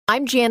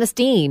I'm Janice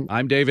Dean.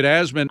 I'm David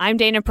Asman. I'm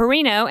Dana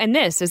Perino, and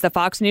this is the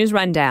Fox News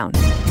Rundown.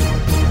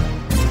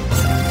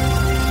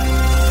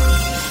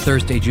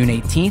 Thursday, June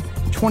 18th,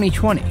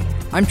 2020.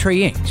 I'm Trey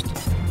Yingst.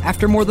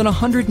 After more than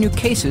 100 new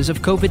cases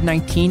of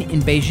COVID-19 in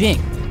Beijing,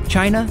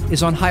 China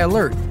is on high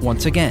alert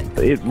once again.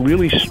 It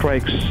really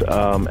strikes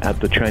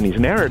at the Chinese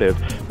narrative,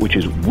 which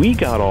is we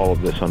got all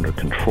of this under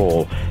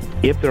control.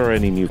 If there are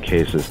any new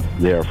cases,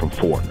 they are from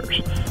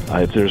foreigners.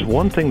 If there's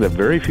one thing that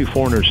very few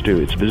foreigners do,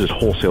 it's visit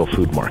wholesale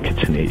food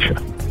markets in Asia.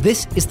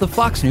 This is the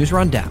Fox News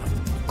Rundown.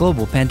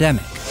 Global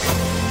pandemic.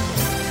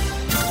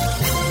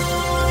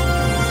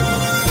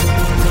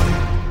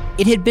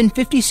 It had been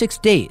 56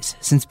 days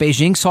since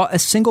Beijing saw a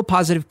single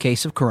positive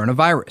case of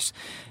coronavirus.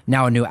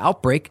 Now a new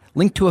outbreak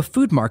linked to a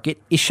food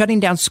market is shutting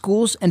down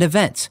schools and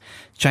events.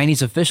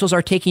 Chinese officials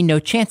are taking no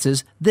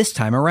chances this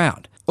time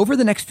around. Over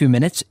the next few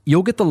minutes,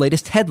 you'll get the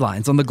latest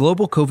headlines on the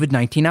global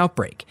COVID-19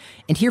 outbreak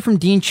and hear from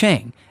Dean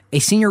Chang, a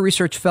senior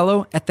research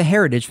fellow at the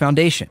Heritage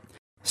Foundation.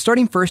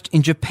 Starting first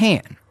in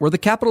Japan, where the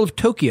capital of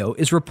Tokyo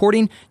is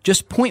reporting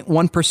just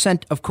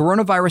 0.1% of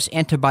coronavirus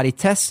antibody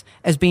tests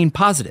as being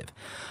positive.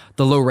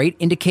 The low rate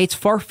indicates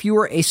far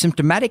fewer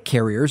asymptomatic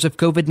carriers of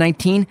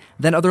COVID-19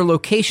 than other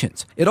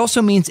locations. It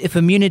also means if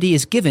immunity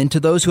is given to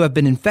those who have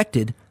been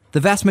infected, the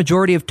vast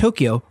majority of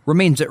Tokyo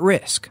remains at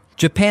risk.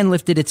 Japan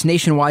lifted its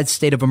nationwide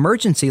state of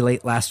emergency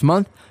late last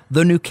month,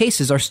 though new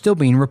cases are still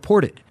being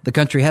reported. The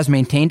country has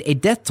maintained a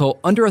death toll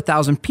under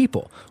 1,000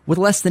 people, with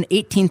less than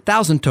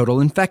 18,000 total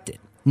infected.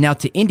 Now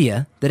to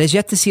India, that has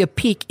yet to see a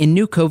peak in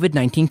new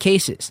COVID-19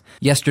 cases.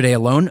 Yesterday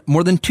alone,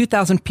 more than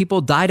 2,000 people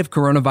died of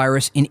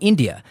coronavirus in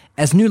India,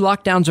 as new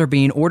lockdowns are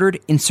being ordered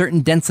in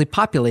certain densely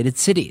populated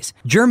cities.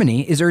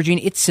 Germany is urging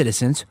its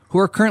citizens who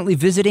are currently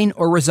visiting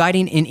or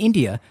residing in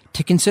India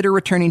to consider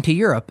returning to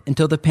Europe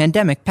until the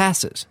pandemic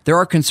passes. There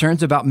are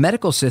concerns about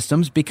medical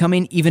systems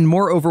becoming even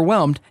more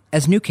overwhelmed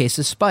as new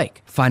cases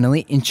spike.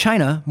 Finally, in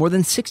China, more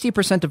than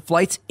 60% of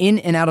flights in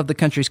and out of the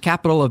country's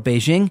capital of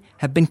Beijing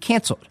have been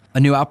canceled. A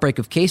new outbreak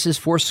of cases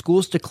forced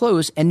schools to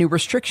close and new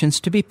restrictions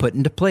to be put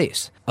into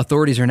place.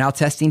 Authorities are now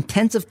testing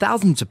tens of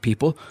thousands of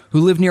people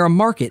who live near a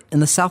market in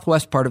the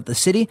southwest part of the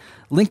city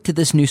linked to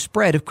this new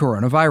spread of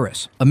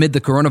coronavirus. Amid the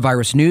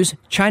coronavirus news,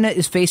 China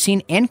is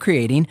facing and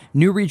creating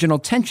new regional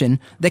tension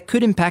that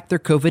could impact their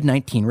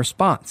COVID-19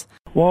 response.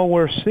 Well,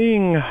 we're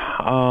seeing,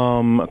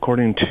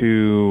 according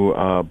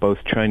to both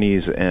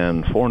Chinese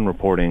and foreign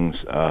reportings,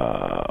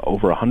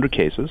 over 100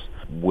 cases,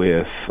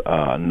 with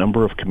a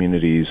number of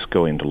communities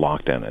going into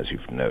lockdown, as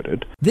you've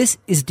noted. This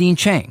is Dean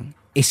Chang,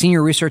 a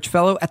senior research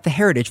fellow at the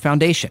Heritage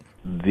Foundation.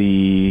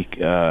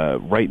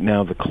 Right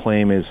now, the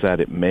claim is that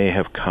it may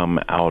have come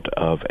out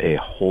of a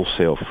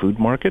wholesale food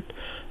market.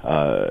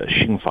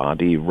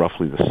 Xinfadi,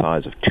 roughly the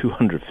size of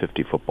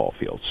 250 football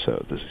fields,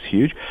 so this is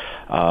huge.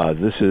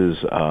 This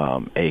is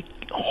a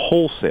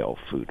wholesale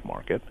food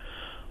market,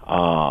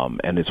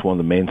 and it's one of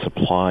the main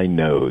supply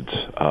nodes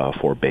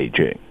for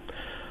Beijing.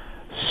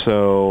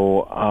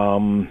 So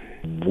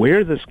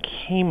where this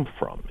came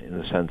from, in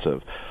the sense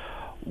of,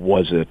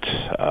 was it,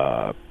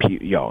 the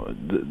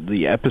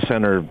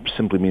epicenter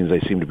simply means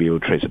they seem to be able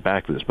to trace it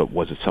back to this, but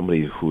was it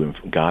somebody who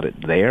got it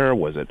there?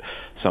 Was it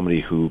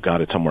somebody who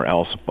got it somewhere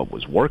else but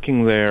was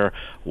working there?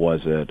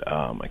 Was it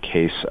a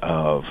case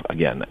of,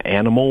 again,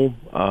 animal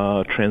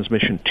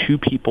transmission to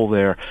people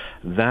there?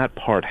 That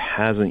part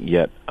hasn't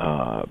yet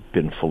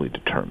been fully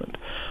determined.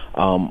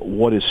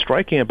 What is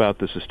striking about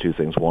this is two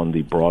things. One,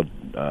 the broad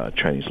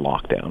Chinese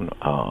lockdown.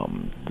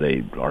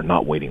 They are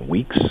not waiting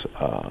weeks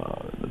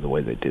the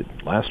way they did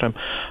last time.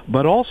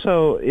 But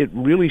also, it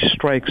really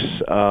strikes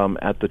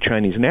at the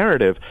Chinese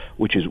narrative,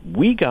 which is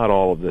we got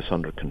all of this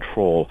under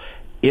control.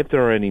 If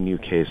there are any new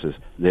cases,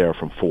 they are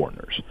from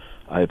foreigners.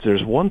 If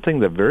there's one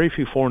thing that very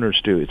few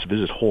foreigners do, it's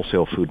visit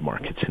wholesale food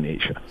markets in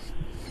Asia.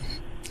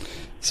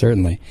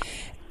 Certainly.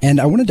 And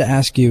I wanted to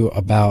ask you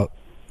about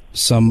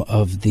some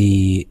of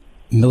the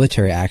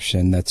military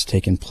action that's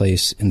taken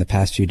place in the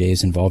past few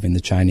days involving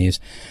the Chinese.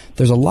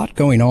 There's a lot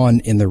going on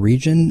in the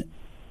region,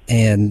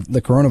 and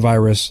the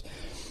coronavirus,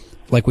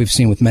 like we've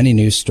seen with many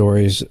news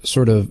stories,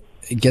 sort of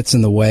gets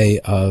in the way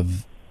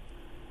of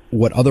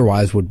what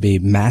otherwise would be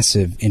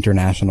massive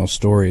international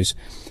stories.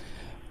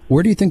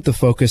 Where do you think the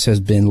focus has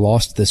been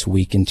lost this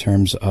week in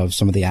terms of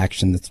some of the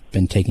action that's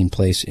been taking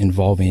place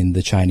involving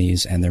the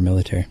Chinese and their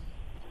military?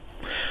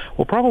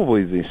 Well,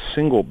 probably the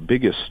single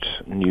biggest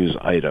news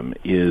item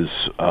is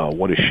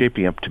what is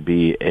shaping up to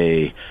be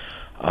a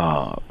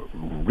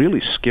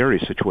really scary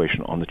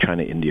situation on the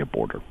China-India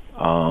border.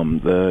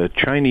 The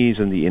Chinese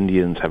and the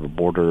Indians have a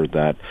border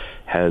that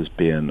has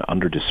been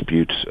under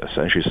dispute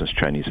essentially since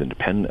Chinese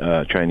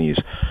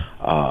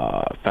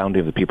founding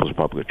of the People's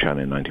Republic of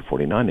China in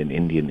 1949 and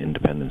Indian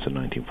independence in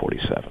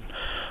 1947.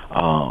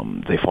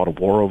 They fought a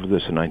war over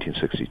this in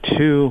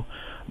 1962.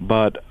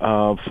 But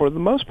for the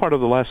most part of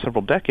the last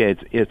several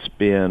decades, it's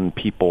been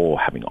people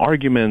having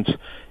arguments.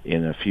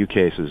 In a few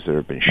cases, there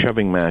have been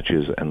shoving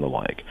matches and the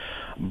like.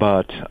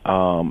 But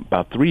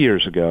about 3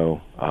 years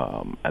ago,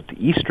 at the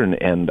eastern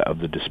end of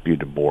the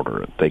disputed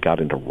border, they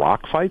got into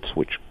rock fights,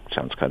 which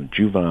sounds kind of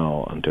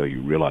juvenile until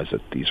you realize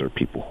that these are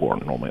people who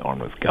aren't normally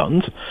armed with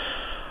guns.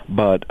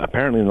 But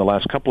apparently in the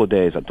last couple of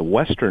days at the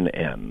western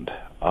end,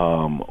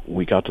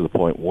 we got to the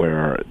point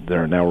where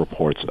there are now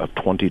reports of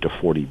 20 to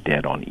 40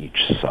 dead on each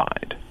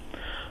side.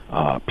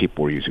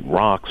 People were using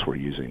rocks, were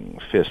using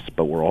fists,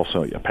 but were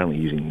also apparently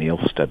using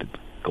nail-studded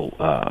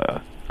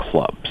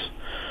clubs.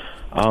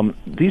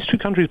 These two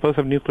countries both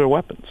have nuclear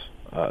weapons.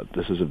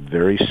 This is a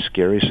very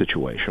scary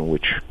situation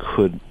which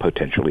could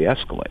potentially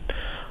escalate.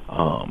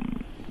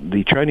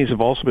 The Chinese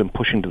have also been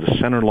pushing to the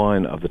center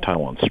line of the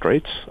Taiwan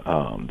Straits.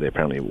 They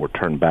apparently were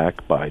turned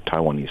back by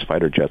Taiwanese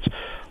fighter jets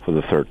for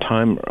the third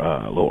time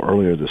a little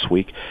earlier this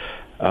week.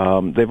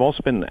 They've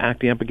also been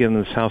acting up again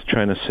in the South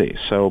China Sea.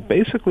 So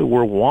basically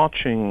we're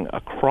watching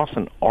across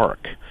an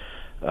arc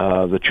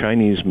the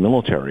Chinese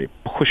military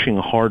pushing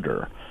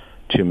harder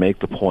to make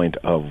the point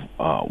of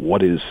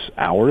what is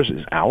ours,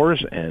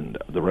 and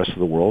the rest of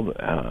the world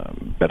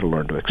better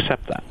learn to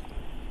accept that.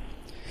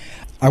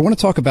 I want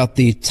to talk about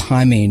the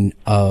timing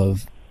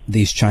of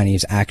these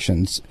Chinese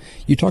actions.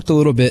 You talked a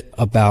little bit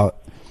about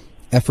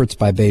efforts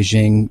by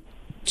Beijing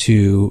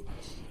to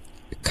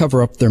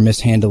cover up their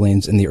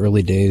mishandlings in the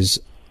early days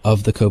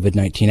of the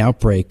COVID-19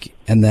 outbreak,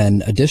 and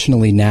then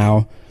additionally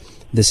now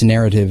this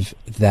narrative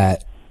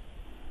that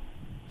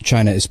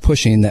China is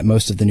pushing that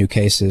most of the new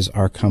cases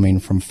are coming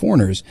from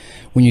foreigners.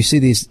 When you see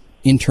these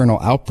internal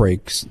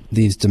outbreaks,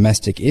 these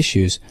domestic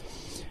issues,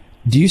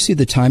 do you see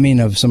the timing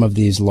of some of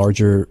these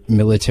larger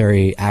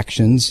military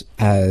actions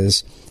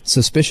as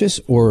suspicious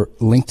or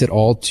linked at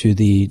all to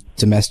the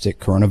domestic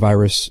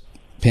coronavirus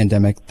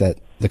pandemic that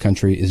the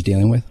country is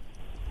dealing with?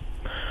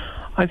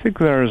 I think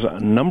there's a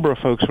number of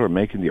folks who are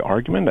making the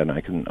argument, and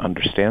I can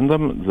understand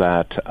them,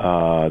 that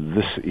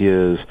this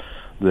is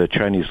the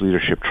Chinese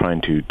leadership trying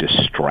to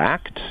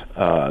distract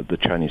the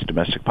Chinese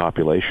domestic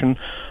population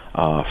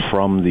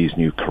from these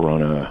new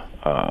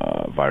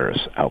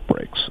coronavirus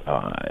outbreaks.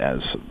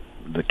 As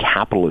the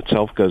capital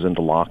itself goes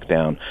into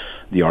lockdown,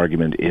 the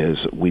argument is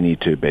we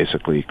need to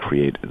basically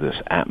create this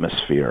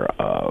atmosphere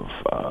of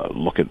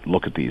look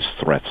at these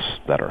threats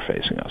that are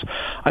facing us.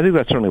 I think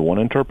that's certainly one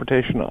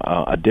interpretation.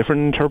 A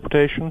different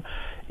interpretation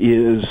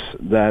is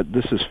that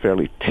this is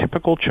fairly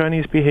typical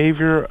Chinese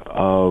behavior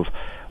of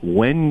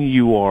when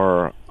you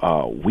are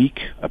weak,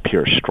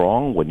 appear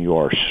strong. When you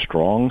are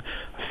strong,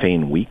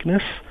 feign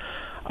weakness.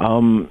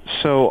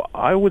 So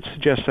I would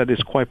suggest that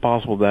it's quite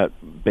possible that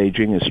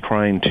Beijing is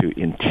trying to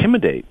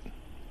intimidate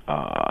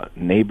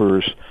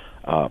neighbors,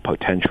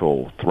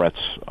 potential threats.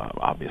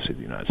 Obviously,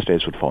 the United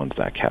States would fall into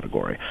that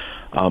category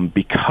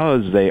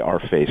because they are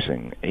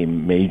facing a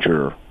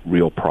major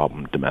real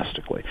problem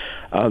domestically.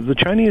 The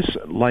Chinese,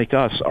 like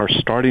us, are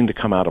starting to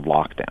come out of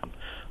lockdown.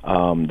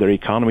 Their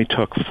economy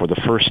took, for the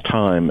first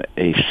time,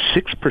 a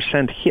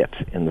 6% hit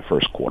in the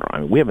first quarter.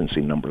 I mean, we haven't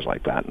seen numbers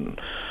like that in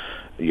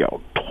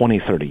 20,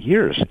 30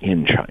 years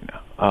in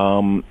China.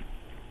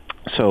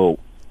 So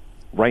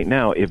right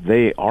now, if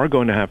they are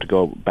going to have to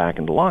go back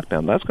into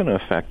lockdown, that's going to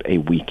affect a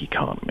weak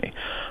economy.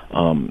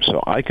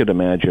 So I could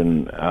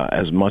imagine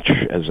as much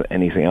as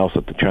anything else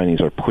that the Chinese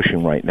are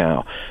pushing right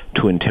now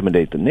to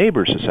intimidate the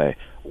neighbors to say,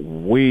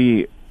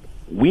 we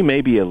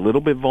may be a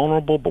little bit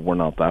vulnerable, but we're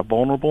not that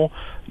vulnerable.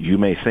 You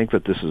may think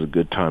that this is a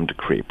good time to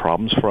create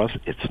problems for us.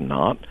 It's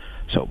not.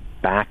 So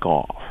back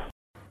off.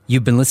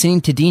 You've been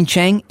listening to Dean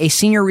Cheng, a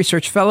senior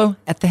research fellow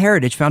at the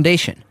Heritage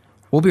Foundation.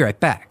 We'll be right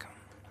back.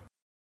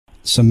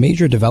 Some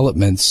major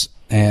developments,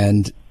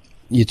 and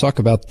you talk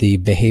about the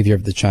behavior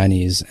of the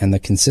Chinese and the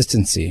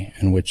consistency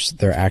in which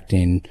they're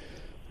acting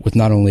with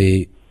not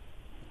only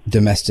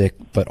domestic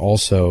but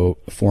also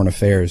foreign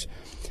affairs.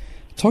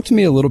 Talk to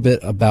me a little bit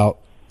about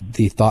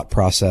the thought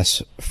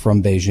process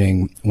from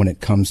Beijing when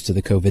it comes to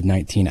the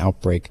COVID-19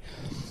 outbreak.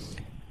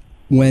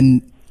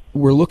 When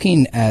we're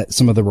looking at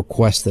some of the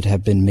requests that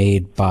have been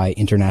made by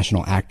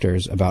international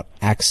actors about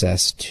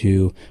access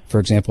to, for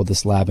example,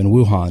 this lab in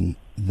Wuhan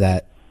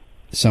that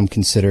some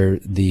consider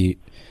the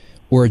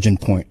origin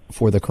point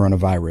for the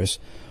coronavirus,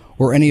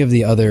 or any of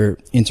the other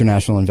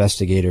international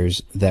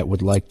investigators that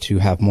would like to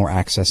have more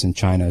access in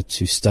China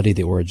to study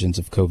the origins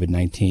of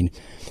COVID-19.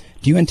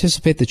 Do you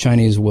anticipate the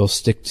Chinese will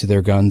stick to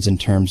their guns in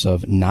terms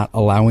of not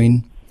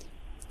allowing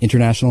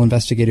international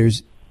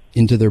investigators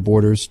into their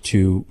borders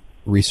to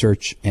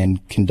research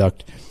and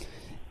conduct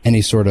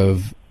any sort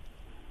of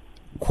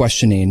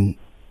questioning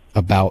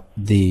about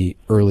the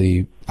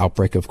early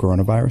outbreak of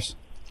coronavirus?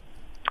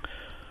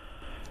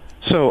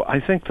 So I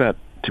think that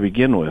to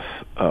begin with,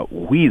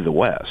 we, the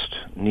West,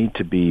 need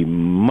to be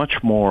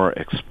much more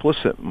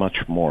explicit,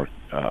 much more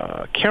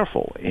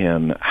careful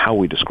in how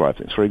we describe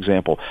things. For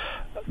example,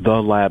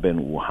 the lab in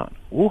Wuhan.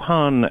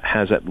 Wuhan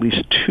has at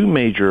least two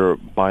major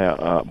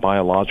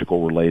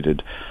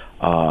biological-related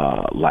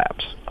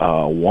labs.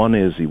 One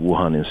is the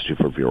Wuhan Institute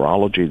for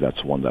Virology.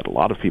 That's one that a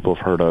lot of people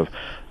have heard of.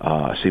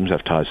 Seems to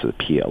have ties to the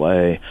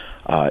PLA.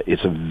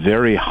 It's a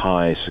very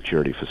high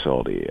security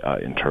facility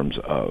in terms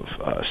of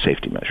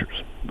safety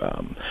measures.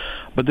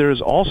 But there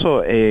is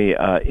also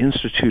a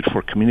Institute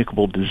for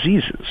Communicable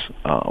Diseases,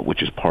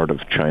 which is part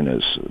of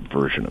China's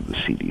version of the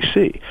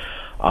CDC.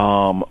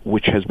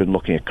 which has been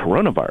looking at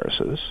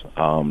coronaviruses,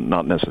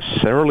 not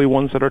necessarily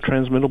ones that are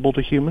transmittable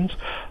to humans,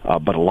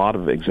 but a lot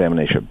of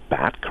examination of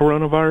bat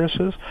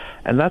coronaviruses,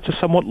 and that's a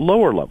somewhat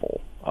lower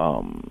level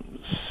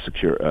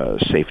secure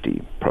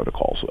safety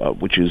protocols,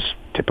 which is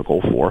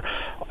typical for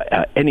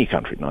any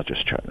country, not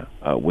just China,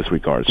 with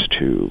regards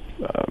to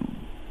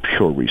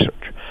pure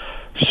research.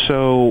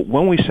 So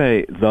when we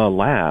say the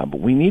lab,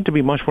 we need to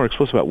be much more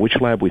explicit about which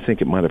lab we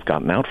think it might have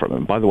gotten out from.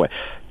 And by the way,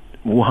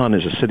 Wuhan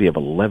is a city of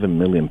 11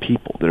 million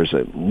people. There's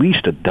at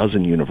least a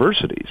dozen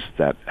universities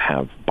that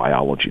have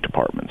biology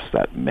departments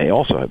that may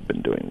also have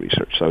been doing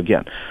research. So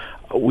again,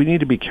 we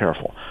need to be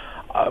careful.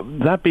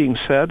 That being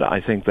said,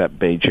 I think that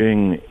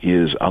Beijing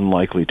is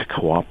unlikely to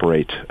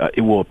cooperate.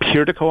 It will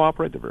appear to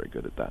cooperate. They're very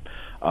good at that.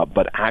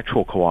 But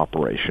actual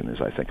cooperation is,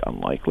 I think,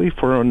 unlikely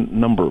for a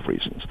number of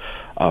reasons.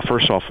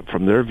 First off,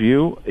 from their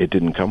view, it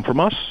didn't come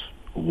from us.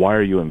 Why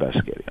are you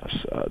investigating us?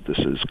 This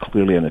is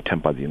clearly an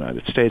attempt by the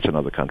United States and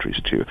other countries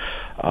to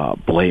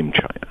blame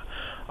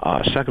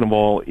China. Second of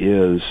all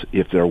is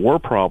if there were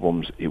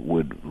problems, it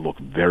would look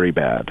very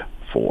bad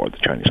for the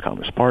Chinese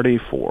Communist Party,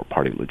 for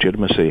party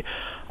legitimacy,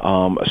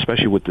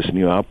 especially with this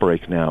new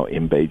outbreak now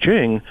in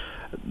Beijing.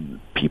 Chinese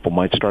people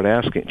might start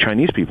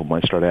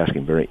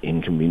asking very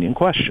inconvenient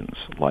questions,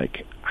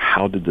 like,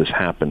 how did this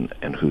happen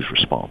and who's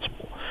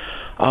responsible?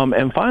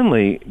 And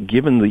finally,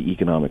 given the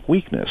economic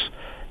weakness,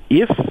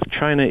 if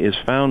China is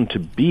found to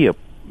be a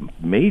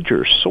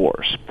major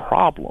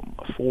problem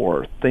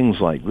for things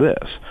like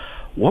this,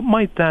 what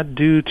might that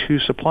do to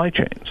supply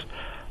chains?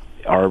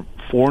 Are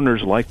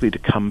foreigners likely to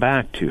come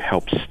back to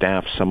help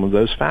staff some of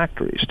those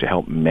factories, to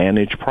help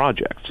manage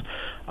projects?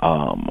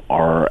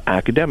 Are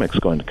academics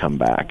going to come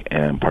back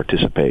and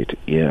participate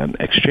in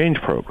exchange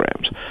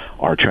programs?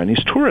 Are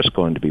Chinese tourists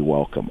going to be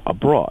welcome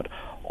abroad?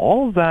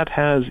 All of that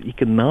has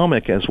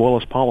economic as well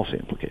as policy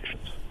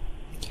implications.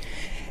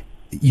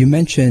 You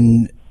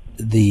mentioned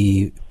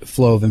the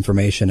flow of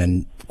information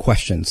and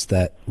questions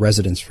that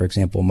residents, for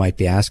example, might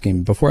be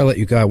asking. Before I let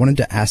you go, I wanted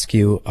to ask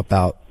you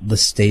about the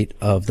state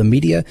of the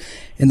media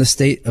and the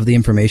state of the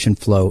information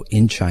flow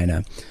in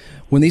China.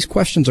 When these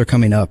questions are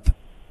coming up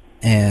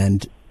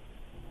and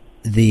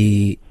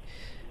the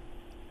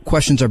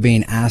questions are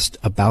being asked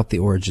about the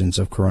origins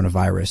of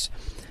coronavirus,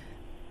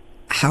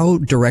 how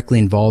directly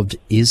involved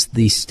is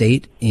the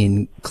state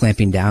in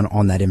clamping down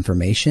on that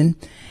information?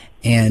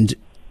 And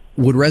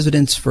would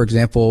residents, for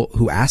example,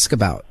 who ask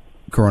about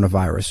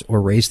coronavirus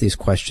or raise these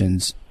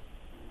questions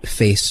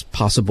face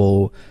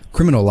possible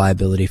criminal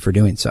liability for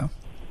doing so?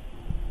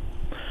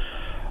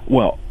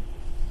 Well,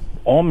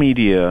 all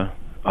media,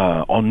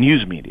 all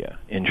news media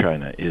in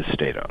China is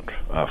state-owned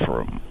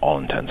for all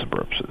intents and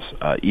purposes.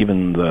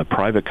 Even the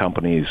private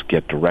companies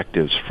get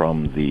directives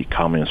from the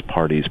Communist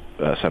Party's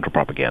Central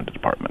Propaganda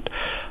Department.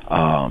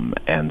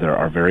 And there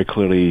are very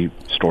clearly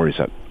stories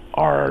that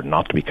are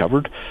not to be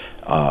covered.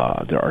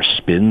 There are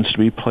spins to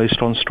be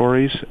placed on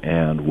stories,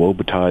 and woe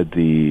betide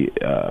the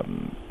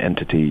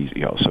entity,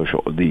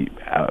 the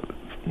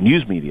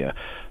news media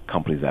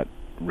company that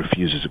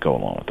refuses to go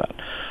along with that.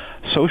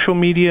 Social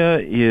media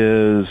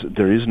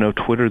there is no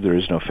Twitter, there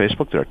is no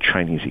Facebook. There are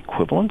Chinese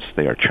equivalents.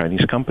 They are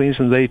Chinese companies,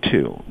 and they,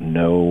 too,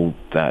 know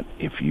that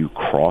if you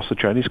cross the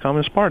Chinese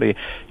Communist Party,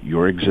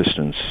 your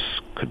existence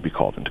could be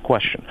called into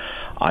question.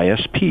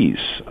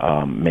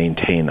 ISPs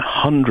maintain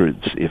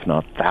hundreds, if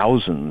not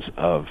thousands,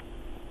 of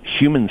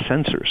human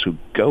censors who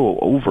go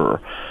over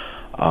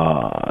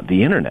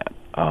the Internet,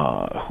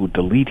 who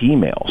delete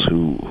emails,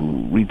 who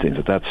read things.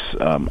 That's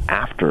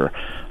after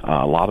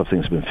a lot of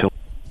things have been filled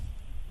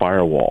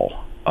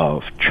firewall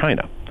of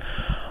China.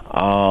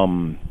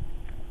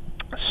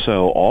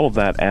 So all of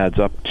that adds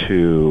up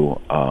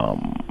to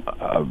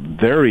a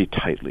very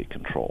tightly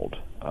controlled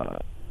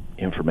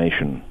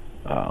information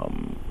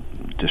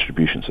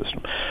distribution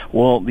system.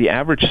 Will the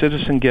average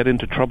citizen get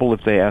into trouble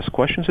if they ask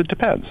questions? It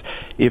depends.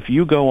 If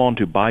you go on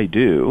to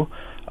Baidu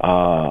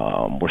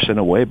or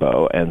Sina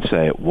Weibo and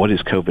say, what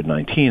is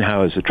COVID-19?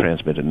 How is it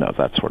transmitted? No,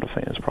 that sort of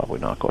thing is probably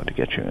not going to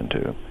get you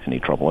into any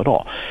trouble at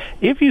all.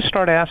 If you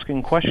start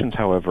asking questions,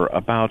 however,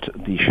 about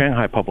the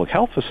Shanghai Public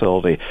Health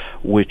Facility,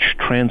 which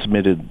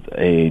transmitted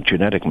a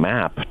genetic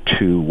map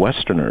to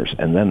Westerners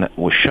and then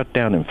was shut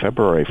down in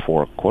February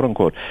for,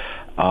 quote-unquote,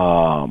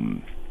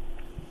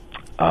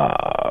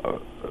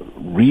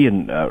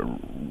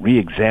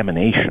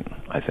 re-examination,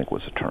 I think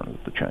was the term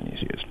that the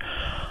Chinese used.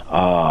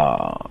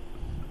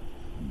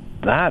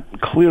 That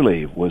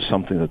clearly was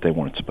something that they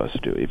weren't supposed to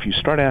do. If you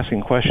start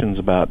asking questions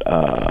about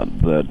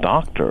the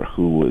doctor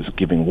who was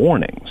giving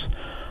warnings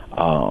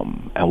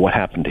and what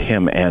happened to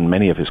him and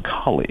many of his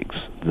colleagues,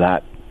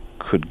 that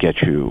could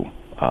get you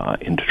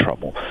into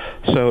trouble.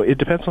 So it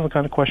depends on the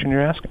kind of question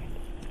you're asking.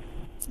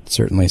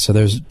 Certainly. So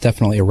there's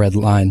definitely a red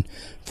line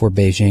for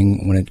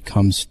Beijing when it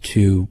comes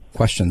to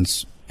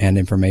questions and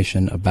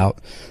information about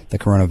the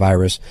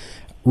coronavirus.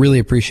 Really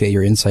appreciate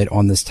your insight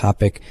on this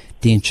topic.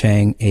 Dean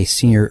Chang, a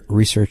senior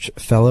research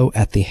fellow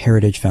at the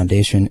Heritage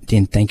Foundation.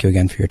 Dean, thank you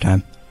again for your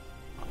time.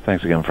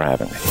 Thanks again for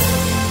having me.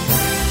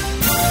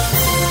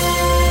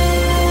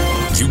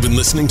 You've been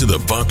listening to the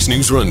Fox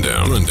News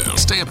Rundown.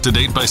 Stay up to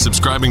date by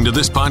subscribing to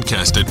this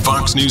podcast at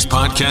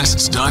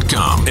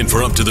foxnewspodcasts.com. And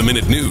for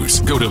up-to-the-minute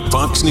news, go to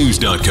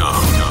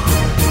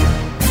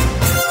foxnews.com.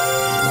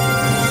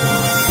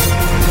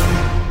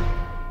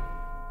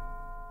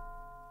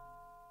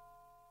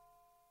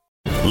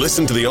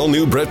 Listen to the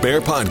all-new Bret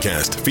Baier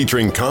podcast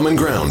featuring Common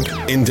Ground,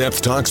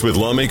 in-depth talks with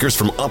lawmakers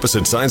from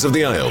opposite sides of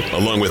the aisle,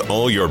 along with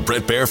all your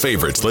Bret Baier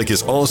favorites like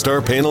his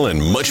all-star panel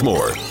and much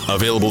more.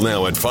 Available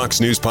now at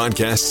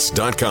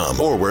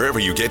foxnewspodcasts.com or wherever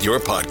you get your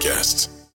podcasts.